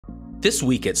This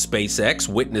week at SpaceX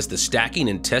witnessed the stacking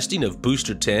and testing of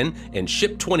Booster 10 and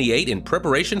Ship 28 in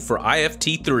preparation for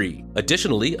IFT-3.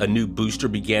 Additionally, a new booster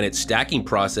began its stacking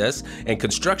process and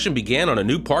construction began on a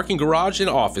new parking garage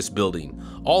and office building.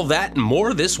 All that and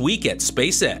more this week at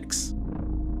SpaceX.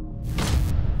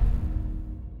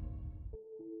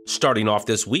 Starting off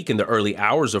this week in the early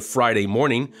hours of Friday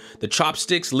morning, the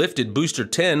chopsticks lifted Booster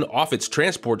 10 off its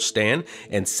transport stand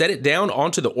and set it down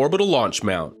onto the orbital launch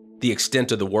mount. The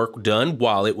extent of the work done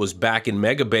while it was back in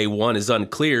Mega Bay 1 is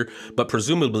unclear, but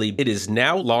presumably it is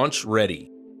now launch ready.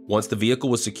 Once the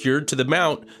vehicle was secured to the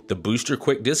mount, the booster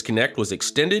quick disconnect was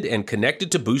extended and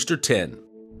connected to Booster 10.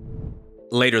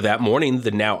 Later that morning, the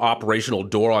now operational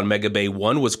door on Mega Bay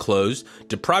 1 was closed,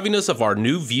 depriving us of our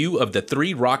new view of the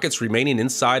 3 rockets remaining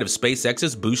inside of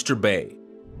SpaceX's booster bay.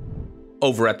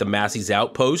 Over at the Massey's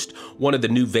outpost, one of the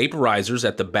new vaporizers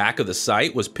at the back of the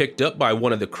site was picked up by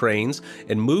one of the cranes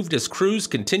and moved as crews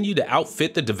continue to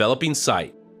outfit the developing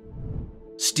site.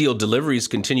 Steel deliveries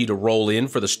continue to roll in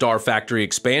for the Star Factory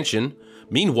expansion.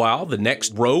 Meanwhile, the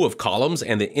next row of columns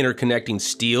and the interconnecting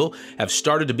steel have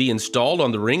started to be installed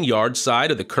on the ring yard side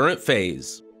of the current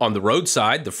phase. On the road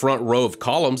side, the front row of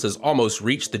columns has almost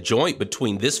reached the joint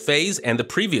between this phase and the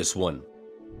previous one.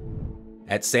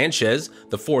 At Sanchez,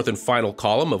 the 4th and final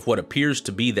column of what appears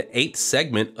to be the 8th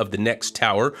segment of the next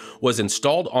tower was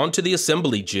installed onto the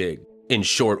assembly jig. In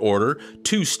short order,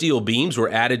 2 steel beams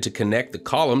were added to connect the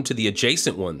column to the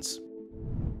adjacent ones.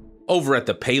 Over at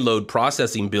the payload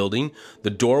processing building, the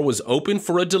door was open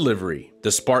for a delivery.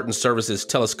 The Spartan Services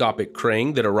telescopic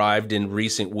crane that arrived in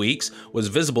recent weeks was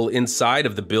visible inside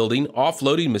of the building,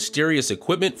 offloading mysterious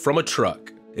equipment from a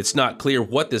truck. It's not clear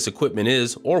what this equipment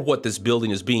is or what this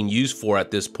building is being used for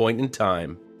at this point in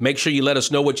time. Make sure you let us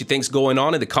know what you think's going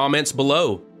on in the comments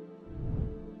below.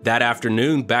 That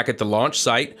afternoon, back at the launch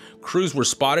site, crews were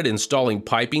spotted installing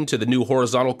piping to the new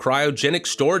horizontal cryogenic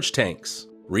storage tanks.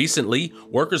 Recently,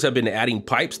 workers have been adding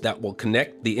pipes that will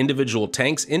connect the individual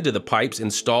tanks into the pipes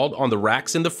installed on the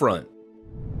racks in the front.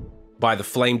 By the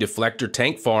flame deflector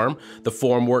tank farm, the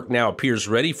formwork now appears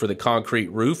ready for the concrete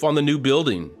roof on the new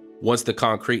building. Once the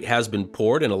concrete has been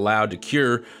poured and allowed to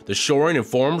cure, the shoring and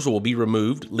forms will be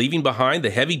removed, leaving behind the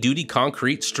heavy-duty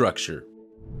concrete structure.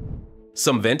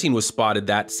 Some venting was spotted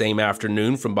that same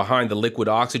afternoon from behind the liquid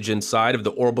oxygen side of the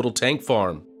orbital tank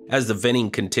farm. As the venting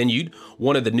continued,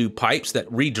 one of the new pipes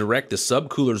that redirect the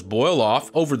subcoolers boil off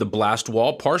over the blast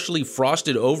wall partially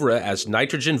frosted over as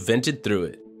nitrogen vented through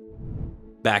it.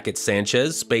 Back at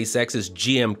Sanchez, SpaceX's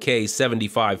GMK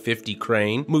 7550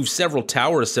 crane moved several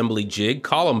tower assembly jig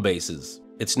column bases.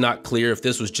 It's not clear if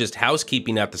this was just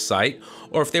housekeeping at the site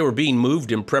or if they were being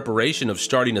moved in preparation of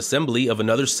starting assembly of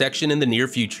another section in the near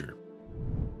future.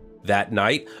 That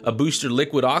night, a booster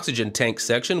liquid oxygen tank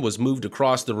section was moved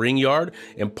across the ring yard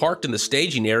and parked in the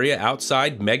staging area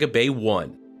outside Mega Bay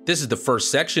 1. This is the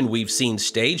first section we've seen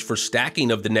staged for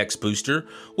stacking of the next booster,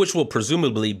 which will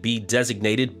presumably be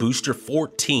designated Booster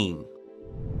 14.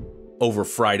 Over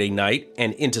Friday night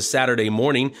and into Saturday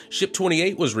morning, Ship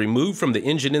 28 was removed from the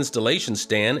engine installation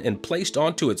stand and placed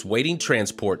onto its waiting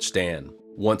transport stand.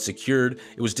 Once secured,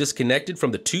 it was disconnected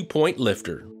from the 2-point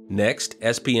lifter. Next,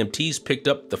 SPMTs picked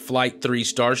up the Flight 3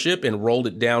 Starship and rolled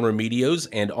it down Remedios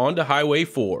and onto Highway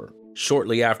 4.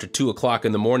 Shortly after 2 o'clock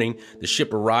in the morning, the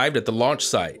ship arrived at the launch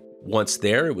site. Once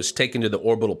there, it was taken to the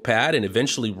orbital pad and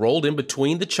eventually rolled in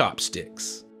between the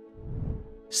chopsticks.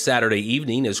 Saturday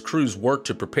evening, as crews worked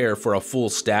to prepare for a full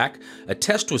stack, a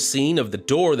test was seen of the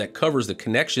door that covers the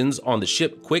connections on the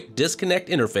ship quick disconnect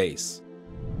interface.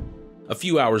 A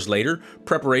few hours later,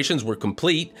 preparations were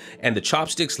complete and the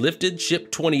chopsticks lifted Ship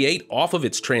 28 off of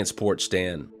its transport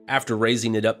stand. After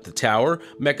raising it up the tower,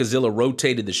 Mechazilla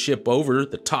rotated the ship over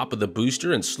the top of the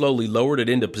booster and slowly lowered it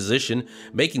into position,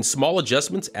 making small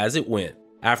adjustments as it went.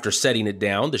 After setting it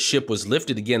down, the ship was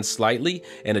lifted again slightly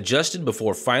and adjusted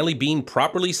before finally being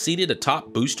properly seated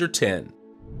atop Booster 10.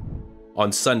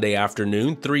 On Sunday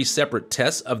afternoon, 3 separate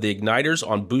tests of the igniters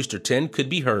on Booster 10 could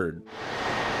be heard.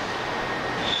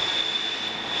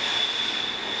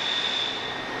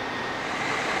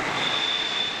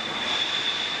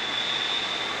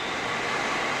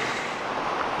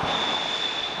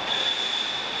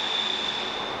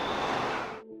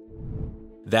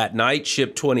 That night,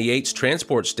 Ship 28's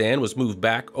transport stand was moved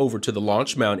back over to the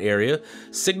launch mount area,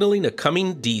 signaling a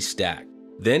coming D-stack.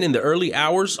 Then, in the early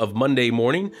hours of Monday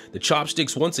morning, the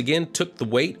chopsticks once again took the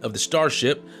weight of the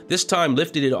Starship, this time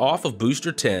lifted it off of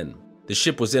Booster 10. The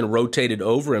ship was then rotated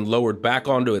over and lowered back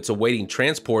onto its awaiting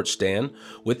transport stand,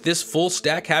 with this full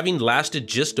stack having lasted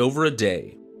just over a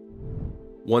day.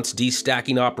 Once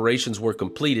destacking operations were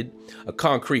completed, a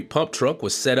concrete pump trunk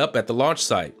was set up at the launch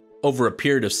site. Over a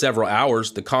period of several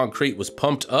hours, the concrete was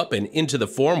pumped up and into the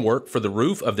formwork for the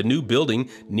roof of the new building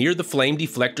near the flame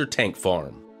deflector tank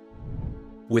farm.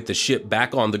 With the ship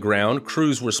back on the ground,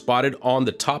 crews were spotted on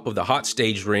the top of the hot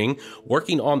stage ring,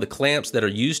 working on the clamps that are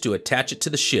used to attach it to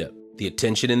the ship. The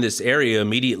attention in this area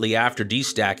immediately after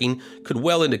destacking could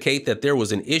well indicate that there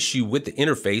was an issue with the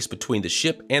interface between the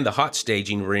ship and the hot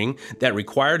staging ring that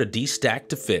required a destack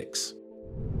to fix.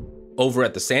 Over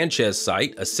at the Sanchez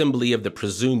site, assembly of the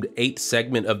presumed 8th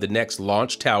segment of the next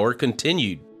launch tower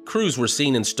continued. Crews were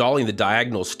seen installing the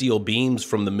diagonal steel beams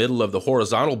from the middle of the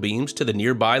horizontal beams to the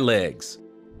nearby legs.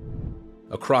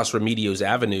 Across Remedios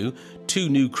Avenue, 2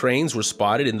 new cranes were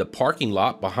spotted in the parking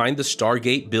lot behind the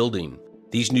Stargate building.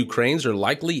 These new cranes are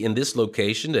likely in this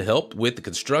location to help with the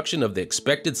construction of the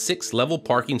expected 6-level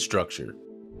parking structure.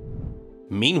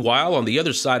 Meanwhile, on the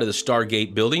other side of the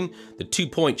Stargate building, the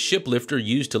 2-point ship lifter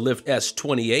used to lift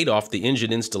S-28 off the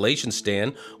engine installation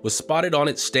stand was spotted on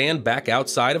its stand back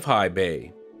outside of High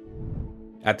Bay.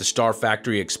 At the Star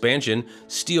Factory expansion,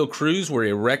 steel crews were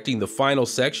erecting the final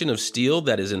section of steel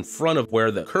that is in front of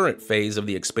where the current phase of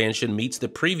the expansion meets the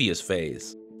previous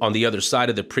phase. On the other side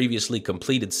of the previously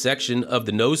completed section of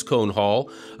the nose cone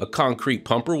hall, a concrete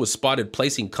pumper was spotted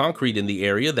placing concrete in the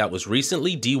area that was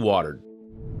recently dewatered.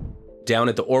 Down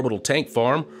at the orbital tank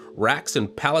farm, racks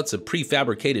and pallets of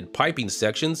prefabricated piping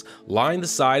sections line the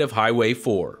side of Highway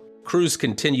 4. Crews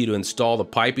continue to install the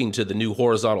piping to the new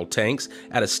horizontal tanks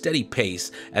at a steady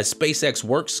pace as SpaceX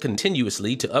works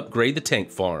continuously to upgrade the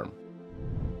tank farm.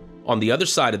 On the other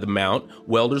side of the mount,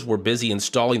 welders were busy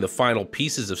installing the final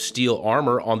pieces of steel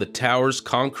armor on the tower's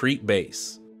concrete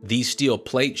base. These steel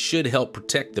plates should help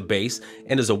protect the base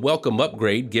and is a welcome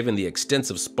upgrade given the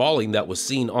extensive spalling that was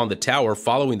seen on the tower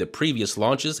following the previous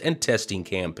launches and testing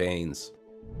campaigns.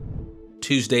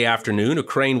 Tuesday afternoon, a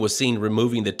crane was seen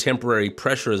removing the temporary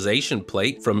pressurization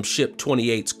plate from Ship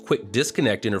 28's quick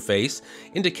disconnect interface,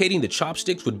 indicating the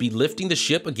chopsticks would be lifting the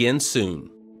ship again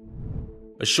soon.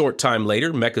 A short time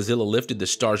later, Mechazilla lifted the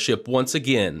Starship once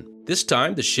again. This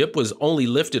time, the ship was only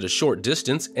lifted a short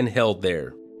distance and held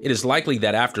there. It is likely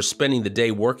that after spending the day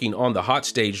working on the hot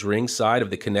stage ring side of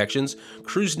the connections,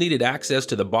 crews needed access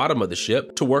to the bottom of the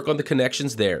ship to work on the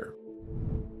connections there.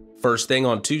 First thing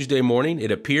on Tuesday morning,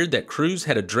 it appeared that crews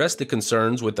had addressed the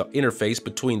concerns with the interface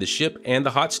between the ship and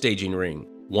the hot staging ring.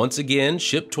 Once again,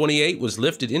 Ship 28 was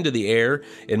lifted into the air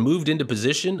and moved into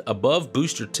position above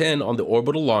Booster 10 on the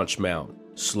orbital launch mount.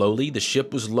 Slowly, the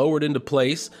ship was lowered into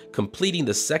place, completing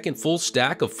the second full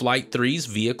stack of Flight 3's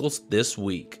vehicles this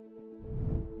week.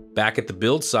 Back at the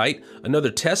build site, another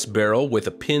test barrel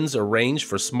with pins arranged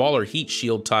for smaller heat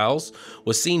shield tiles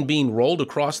was seen being rolled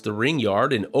across the ring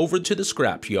yard and over to the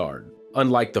scrap yard.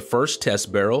 Unlike the first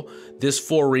test barrel, this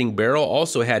 4-ring barrel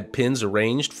also had pins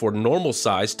arranged for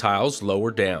normal-sized tiles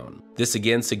lower down. This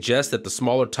again suggests that the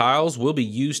smaller tiles will be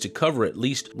used to cover at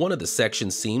least one of the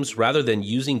section seams rather than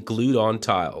using glued-on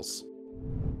tiles.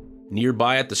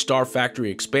 Nearby at the Star Factory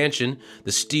expansion,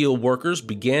 the steel workers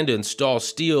began to install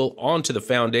steel onto the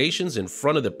foundations in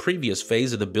front of the previous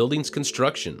phase of the building's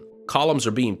construction. Columns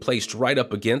are being placed right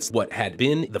up against what had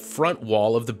been the front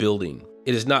wall of the building.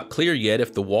 It is not clear yet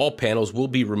if the wall panels will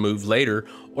be removed later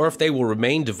or if they will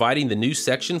remain dividing the new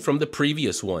section from the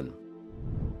previous one.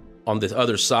 On the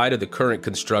other side of the current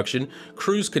construction,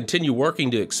 crews continue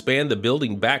working to expand the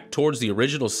building back towards the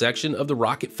original section of the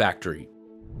rocket factory.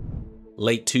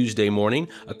 Late Tuesday morning,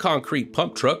 a concrete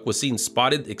pump truck was seen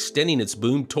spotted extending its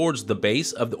boom towards the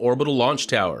base of the orbital launch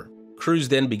tower. Crews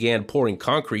then began pouring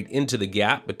concrete into the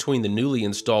gap between the newly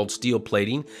installed steel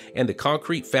plating and the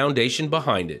concrete foundation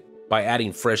behind it. By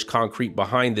adding fresh concrete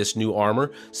behind this new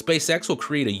armor, SpaceX will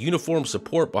create a uniform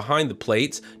support behind the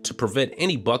plates to prevent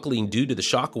any buckling due to the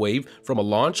shockwave from a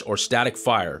launch or static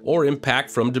fire, or impact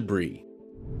from debris.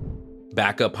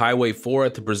 Back up Highway 4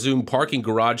 at the presumed parking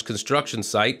garage construction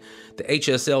site, the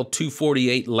HSL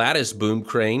 248 lattice boom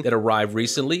crane that arrived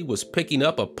recently was picking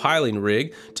up a piling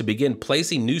rig to begin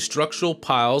placing new structural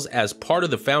piles as part of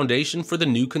the foundation for the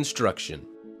new construction.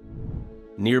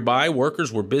 Nearby,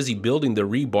 workers were busy building the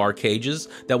rebar cages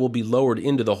that will be lowered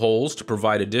into the holes to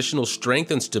provide additional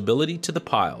strength and stability to the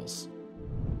piles.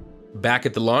 Back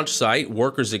at the launch site,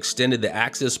 workers extended the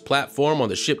access platform on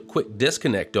the ship quick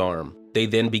disconnect arm. They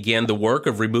then began the work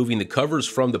of removing the covers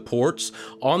from the ports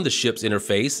on the ship's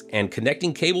interface and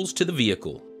connecting cables to the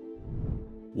vehicle.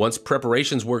 Once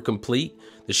preparations were complete,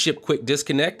 the ship quick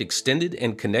disconnect extended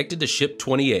and connected to Ship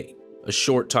 28. A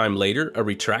short time later, a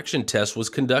retraction test was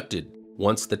conducted.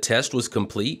 Once the test was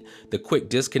complete, the quick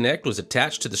disconnect was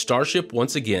attached to the Starship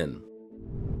once again.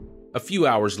 A few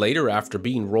hours later, after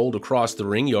being rolled across the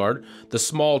ring yard, the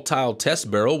small tile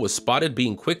test barrel was spotted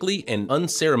being quickly and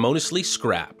unceremoniously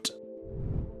scrapped.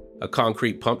 A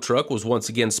concrete pump truck was once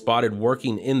again spotted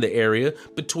working in the area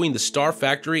between the Star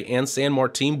Factory and San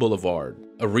Martin Boulevard.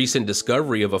 A recent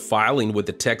discovery of a filing with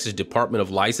the Texas Department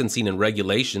of Licensing and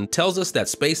Regulation tells us that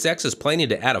SpaceX is planning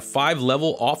to add a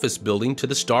 5-level office building to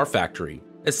the Star Factory.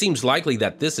 It seems likely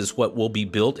that this is what will be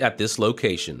built at this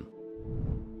location.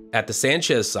 At the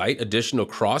Sanchez site, additional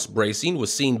cross bracing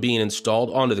was seen being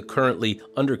installed onto the currently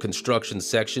under construction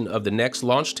section of the next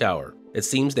launch tower. It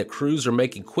seems that crews are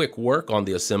making quick work on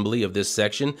the assembly of this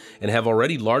section and have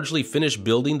already largely finished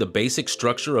building the basic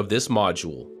structure of this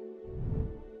module.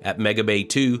 At Mega Bay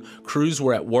 2, crews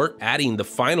were at work adding the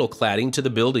final cladding to the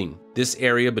building. This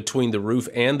area between the roof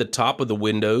and the top of the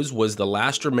windows was the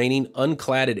last remaining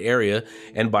uncladded area,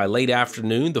 and by late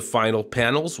afternoon the final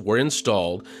panels were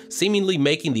installed, seemingly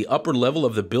making the upper level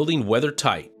of the building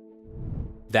weather-tight.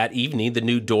 That evening, the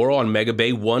new door on Mega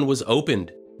Bay 1 was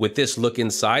opened. With this look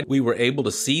inside, we were able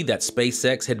to see that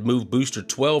SpaceX had moved Booster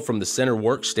 12 from the center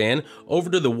work stand over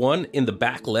to the one in the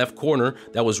back left corner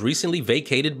that was recently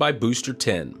vacated by Booster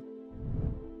 10.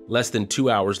 Less than 2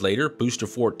 hours later, Booster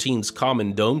 14's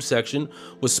common dome section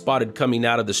was spotted coming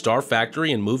out of the Star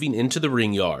Factory and moving into the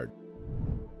ring yard.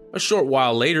 A short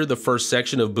while later, the first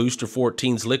section of Booster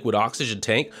 14's liquid oxygen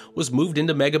tank was moved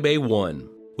into Mega Bay 1.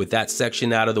 With that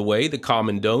section out of the way, the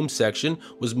common dome section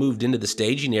was moved into the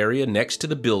staging area next to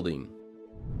the building.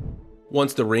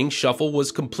 Once the ring shuffle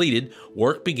was completed,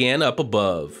 work began up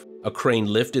above. A crane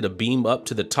lifted a beam up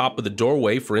to the top of the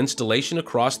doorway for installation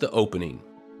across the opening.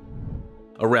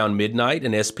 Around midnight,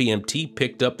 an SPMT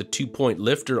picked up the 2-point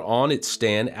lifter on its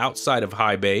stand outside of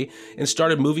High Bay and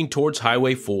started moving towards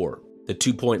Highway 4. The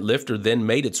 2-point lifter then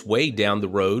made its way down the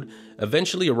road,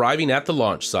 eventually arriving at the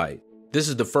launch site. This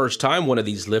is the first time one of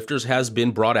these lifters has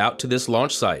been brought out to this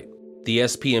launch site. The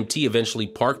SPMT eventually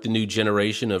parked the new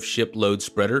generation of ship load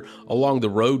spreader along the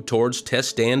road towards Test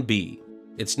Stand B.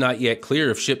 It's not yet clear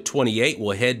if Ship 28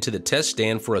 will head to the test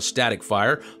stand for a static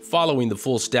fire following the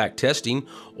full stack testing,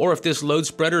 or if this load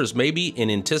spreader is maybe in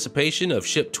anticipation of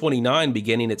Ship 29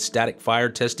 beginning its static fire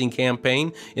testing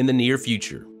campaign in the near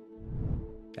future.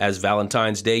 As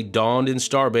Valentine's Day dawned in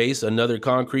Starbase, another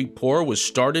concrete pour was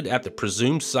started at the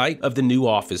presumed site of the new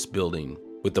office building.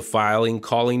 With the filing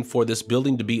calling for this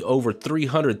building to be over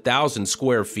 300,000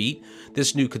 square feet,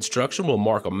 this new construction will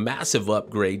mark a massive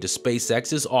upgrade to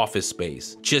SpaceX's office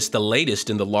space, just the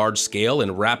latest in the large-scale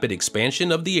and rapid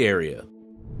expansion of the area.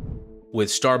 With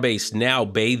Starbase now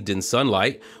bathed in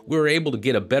sunlight, we were able to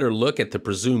get a better look at the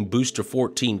presumed Booster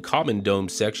 14 common dome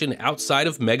section outside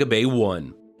of Mega Bay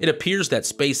 1. It appears that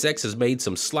SpaceX has made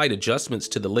some slight adjustments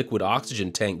to the liquid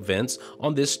oxygen tank vents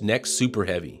on this next Super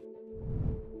Heavy.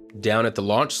 Down at the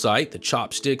launch site, the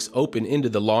chopsticks open into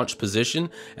the launch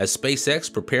position as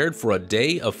SpaceX prepared for a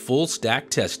day of full stack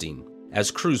testing.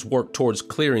 As crews worked towards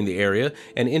clearing the area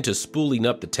and into spooling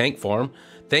up the tank farm,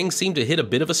 things seemed to hit a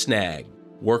bit of a snag.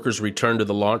 Workers returned to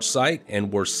the launch site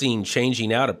and were seen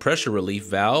changing out a pressure relief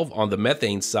valve on the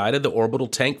methane side of the orbital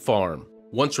tank farm.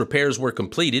 Once repairs were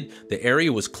completed, the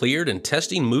area was cleared and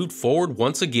testing moved forward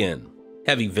once again.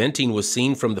 Heavy venting was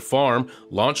seen from the farm,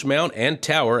 launch mount, and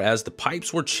tower as the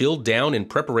pipes were chilled down in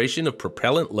preparation of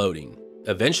propellant loading.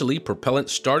 Eventually, propellant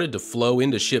started to flow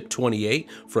into Ship 28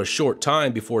 for a short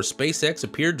time before SpaceX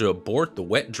appeared to abort the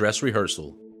wet dress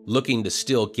rehearsal. Looking to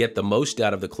still get the most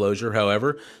out of the closure,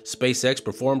 however, SpaceX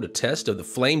performed a test of the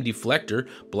flame deflector,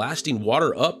 blasting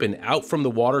water up and out from the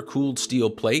water-cooled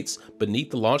steel plates beneath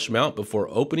the launch mount before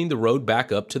opening the road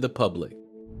back up to the public.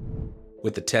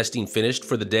 With the testing finished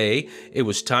for the day, it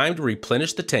was time to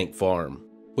replenish the tank farm.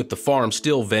 With the farm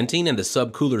still venting and the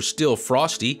subcooler still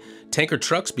frosty, tanker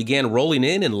trucks began rolling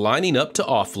in and lining up to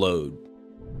offload.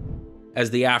 As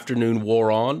the afternoon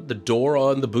wore on, the door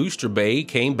on the booster bay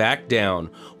came back down,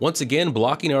 once again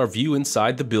blocking our view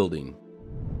inside the building.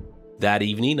 That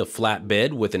evening, a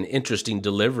flatbed with an interesting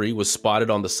delivery was spotted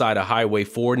on the side of Highway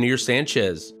 4 near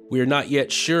Sanchez. We are not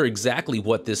yet sure exactly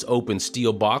what this open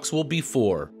steel box will be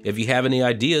for. If you have any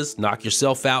ideas, knock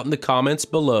yourself out in the comments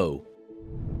below.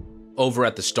 Over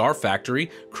at the Star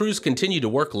Factory, crews continue to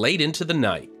work late into the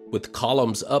night. With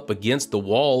columns up against the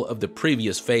wall of the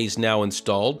previous phase now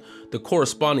installed, the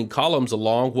corresponding columns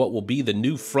along what will be the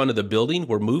new front of the building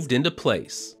were moved into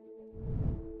place.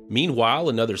 Meanwhile,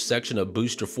 another section of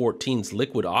Booster 14's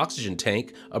liquid oxygen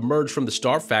tank emerged from the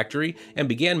Star Factory and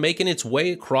began making its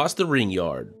way across the ring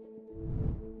yard.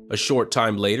 A short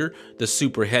time later, the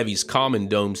Super Heavy's common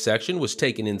dome section was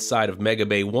taken inside of Mega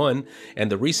Bay 1, and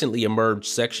the recently emerged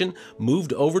section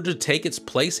moved over to take its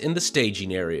place in the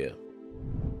staging area.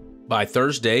 By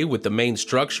Thursday, with the main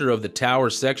structure of the tower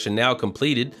section now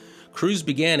completed, crews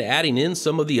began adding in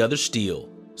some of the other steel.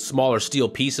 Smaller steel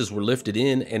pieces were lifted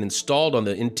in and installed on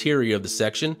the interior of the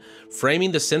section,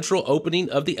 framing the central opening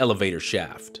of the elevator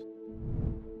shaft.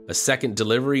 A second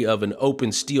delivery of an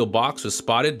open steel box was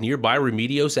spotted nearby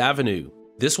Remedios Avenue.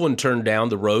 This one turned down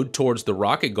the road towards the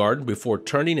Rocket Garden before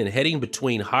turning and heading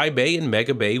between High Bay and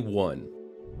Mega Bay 1.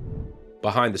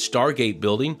 Behind the Stargate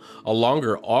building, a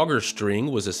longer auger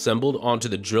string was assembled onto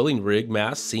the drilling rig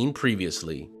mast seen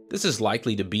previously. This is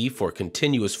likely to be for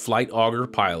continuous flight auger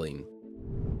piling.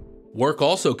 Work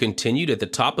also continued at the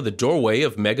top of the doorway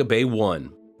of Mega Bay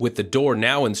 1. With the door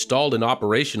now installed and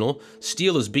operational,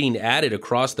 steel is being added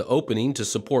across the opening to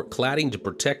support cladding to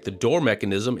protect the door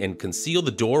mechanism and conceal the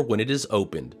door when it is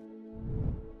opened.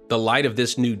 The light of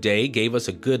this new day gave us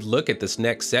a good look at this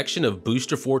next section of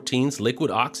Booster 14's liquid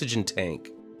oxygen tank.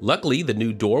 Luckily, the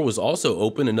new door was also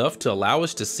open enough to allow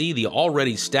us to see the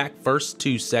already stacked first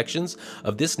two sections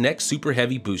of this next super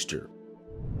heavy booster.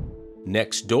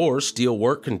 Next door, steel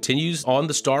work continues on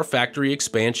the Star Factory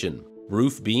expansion.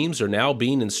 Roof beams are now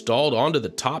being installed onto the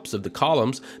tops of the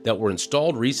columns that were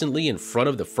installed recently in front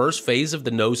of the first phase of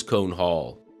the nose cone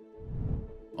hall.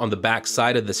 On the back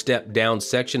side of the step-down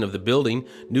section of the building,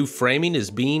 new framing is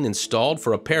being installed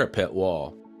for a parapet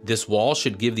wall. This wall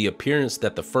should give the appearance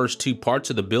that the first two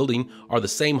parts of the building are the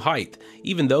same height,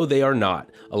 even though they are not,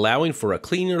 allowing for a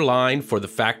cleaner line for the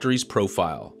factory's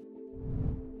profile.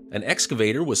 An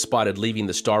excavator was spotted leaving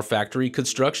the Star Factory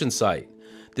construction site.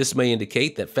 This may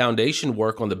indicate that foundation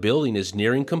work on the building is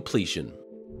nearing completion.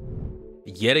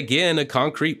 Yet again, a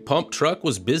concrete pump truck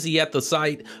was busy at the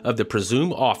site of the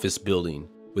presumed office building.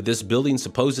 With this building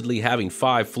supposedly having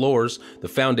 5 floors, the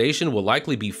foundation will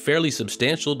likely be fairly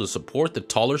substantial to support the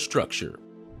taller structure.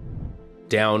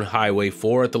 Down Highway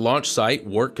 4 at the launch site,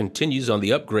 work continues on the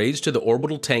upgrades to the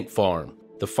orbital tank farm.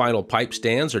 The final pipe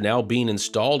stands are now being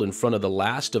installed in front of the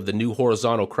last of the new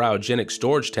horizontal cryogenic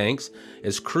storage tanks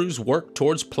as crews work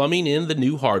towards plumbing in the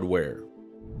new hardware.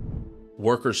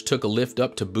 Workers took a lift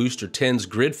up to Booster 10's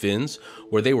grid fins,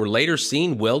 where they were later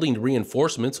seen welding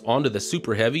reinforcements onto the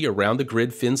Super Heavy around the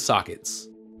grid fin sockets.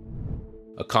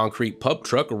 A concrete pump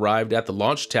truck arrived at the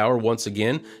launch tower once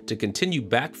again to continue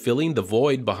backfilling the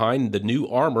void behind the new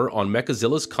armor on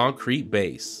Mechazilla's concrete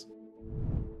base.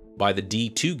 By the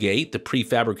D2 gate, the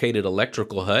prefabricated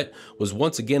electrical hut was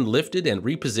once again lifted and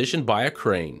repositioned by a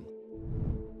crane.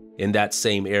 In that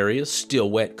same area,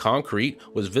 still wet concrete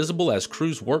was visible as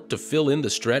crews worked to fill in the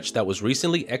stretch that was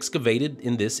recently excavated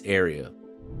in this area.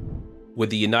 With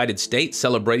the United States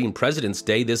celebrating President's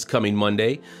Day this coming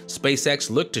Monday, SpaceX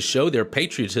looked to show their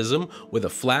patriotism with a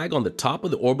flag on the top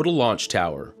of the orbital launch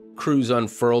tower. Crews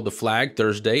unfurled the flag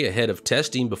Thursday ahead of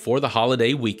testing before the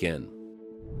holiday weekend.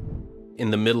 In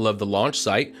the middle of the launch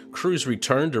site, crews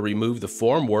returned to remove the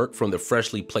formwork from the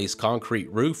freshly placed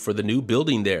concrete roof for the new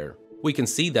building there. We can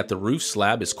see that the roof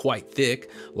slab is quite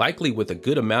thick, likely with a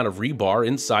good amount of rebar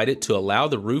inside it to allow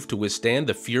the roof to withstand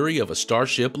the fury of a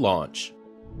Starship launch.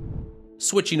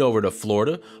 Switching over to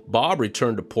Florida, Bob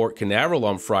returned to Port Canaveral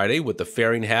on Friday with the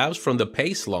fairing halves from the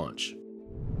PACE launch.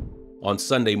 On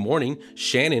Sunday morning,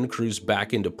 Shannon cruised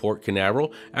back into Port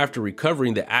Canaveral after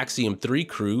recovering the Axiom 3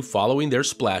 crew following their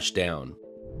splashdown.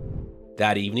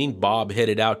 That evening, Bob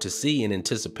headed out to sea in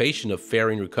anticipation of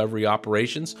fairing recovery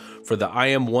operations for the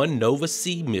IM-1 Nova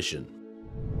C mission.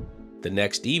 The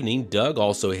next evening, Doug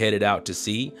also headed out to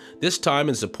sea, this time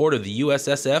in support of the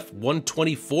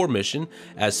USSF-124 mission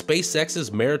as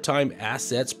SpaceX's maritime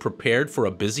assets prepared for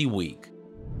a busy week.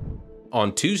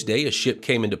 On Tuesday, a ship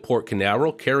came into Port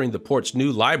Canaveral carrying the port's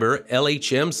new Liber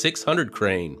LHM-600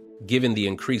 crane. Given the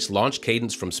increased launch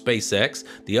cadence from SpaceX,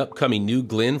 the upcoming New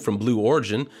Glenn from Blue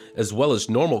Origin, as well as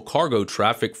normal cargo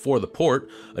traffic for the port,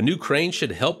 a new crane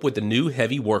should help with the new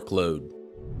heavy workload.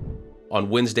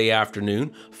 On Wednesday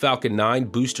afternoon, Falcon 9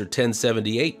 Booster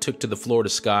 1078 took to the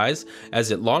Florida skies as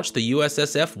it launched the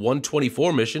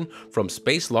USSF-124 mission from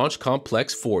Space Launch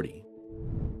Complex 40.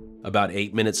 About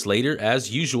 8 minutes later,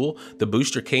 as usual, the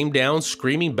booster came down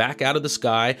screaming back out of the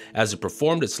sky as it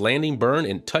performed its landing burn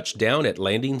and touched down at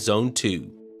Landing Zone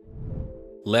 2.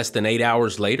 Less than 8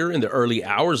 hours later, in the early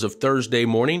hours of Thursday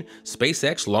morning,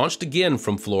 SpaceX launched again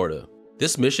from Florida.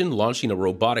 This mission, launching a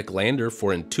robotic lander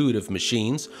for Intuitive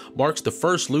Machines, marks the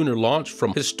first lunar launch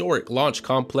from historic Launch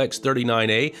Complex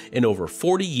 39A in over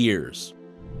 40 years.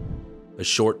 A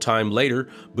short time later,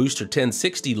 Booster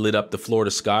 1060 lit up the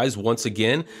Florida skies once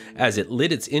again as it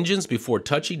lit its engines before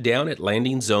touching down at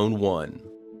Landing Zone 1.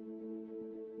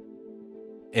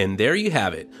 And there you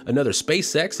have it, another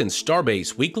SpaceX and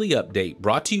Starbase weekly update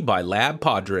brought to you by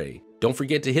LabPadre. Don't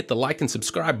forget to hit the like and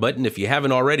subscribe button if you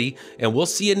haven't already, and we'll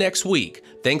see you next week.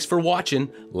 Thanks for watching.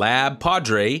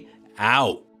 LabPadre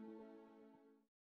out.